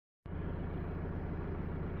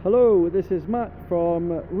Hello, this is Matt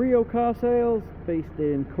from Renault Car Sales, based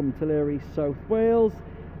in Cwmtillery, South Wales,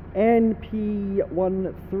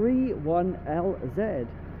 NP131LZ.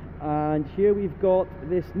 And here we've got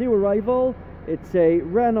this new arrival. It's a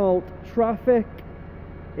Renault Traffic.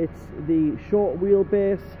 It's the short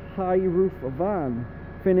wheelbase, high roof van,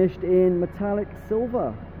 finished in metallic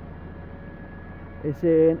silver. It's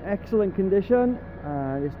in excellent condition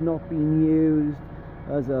and it's not been used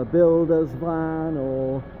as a builder's van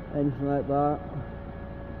or anything like that.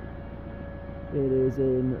 It is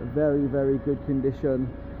in very, very good condition,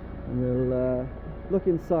 and we'll look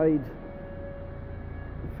inside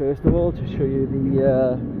first of all to show you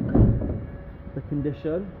the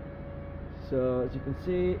condition. So as you can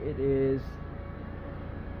see, it is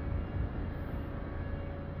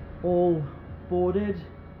all boarded,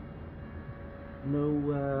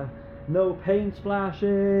 no paint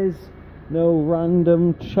splashes, no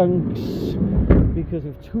random chunks because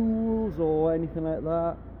of tools or anything like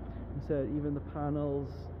that. So even the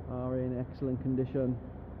panels are in excellent condition.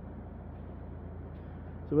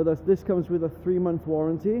 So with us, this comes with a 3-month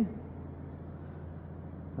warranty,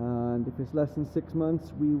 and if it's less than 6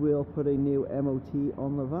 months, we will put a new MOT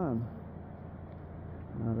on the van.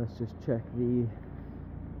 Now let's just check the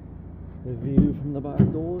view from the back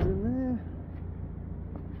doors in there.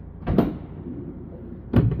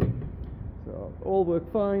 So all work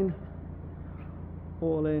fine,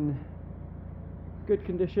 all in good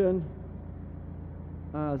condition,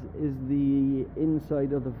 as is the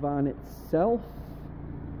inside of the van itself.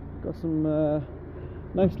 Got some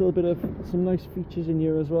nice features in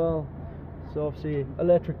here as well. So obviously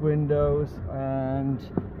electric windows and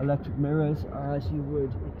electric mirrors, as you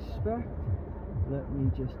would expect. Let me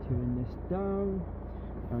just turn this down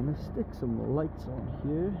and let's stick some lights on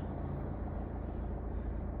here.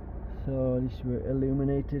 So at least we're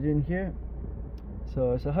illuminated in here.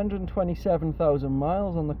 So it's 127,000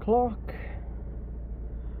 miles on the clock.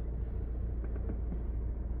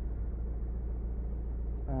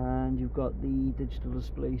 And you've got the digital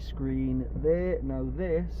display screen there. Now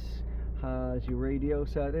this has your radio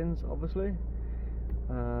settings, obviously.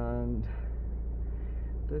 And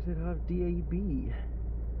does it have DAB?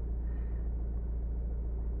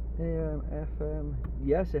 AM, FM?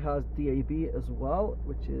 Yes, it has DAB as well,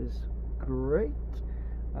 which is great.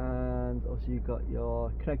 And also you've got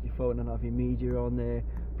your connect your phone and have your media on there,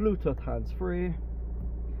 Bluetooth hands-free,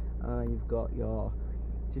 and you've got your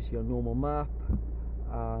normal map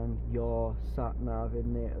and your sat nav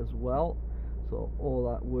in there as well. So all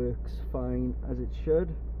that works fine as it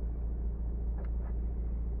should.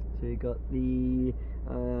 So you got the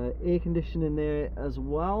air conditioning there as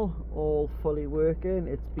well, all fully working.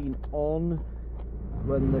 It's been on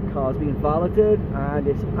when the car's been valeted, and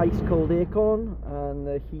it's ice cold aircon, and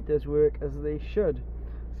the heaters work as they should.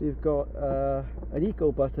 So you've got an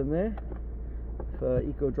eco button there for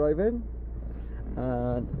eco driving,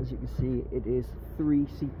 and as you can see, it is 3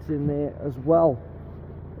 seats in there as well.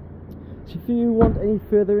 So if you want any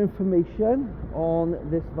further information on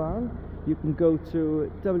this van, you can go to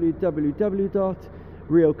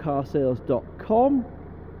www.realcarsales.com.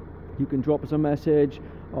 You can drop us a message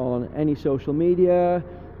on any social media,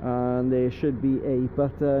 and there should be a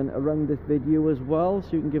button around this video as well,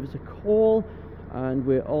 so you can give us a call, and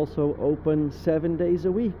we're also open 7 days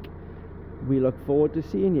a week. We look forward to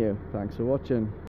seeing you. Thanks for watching.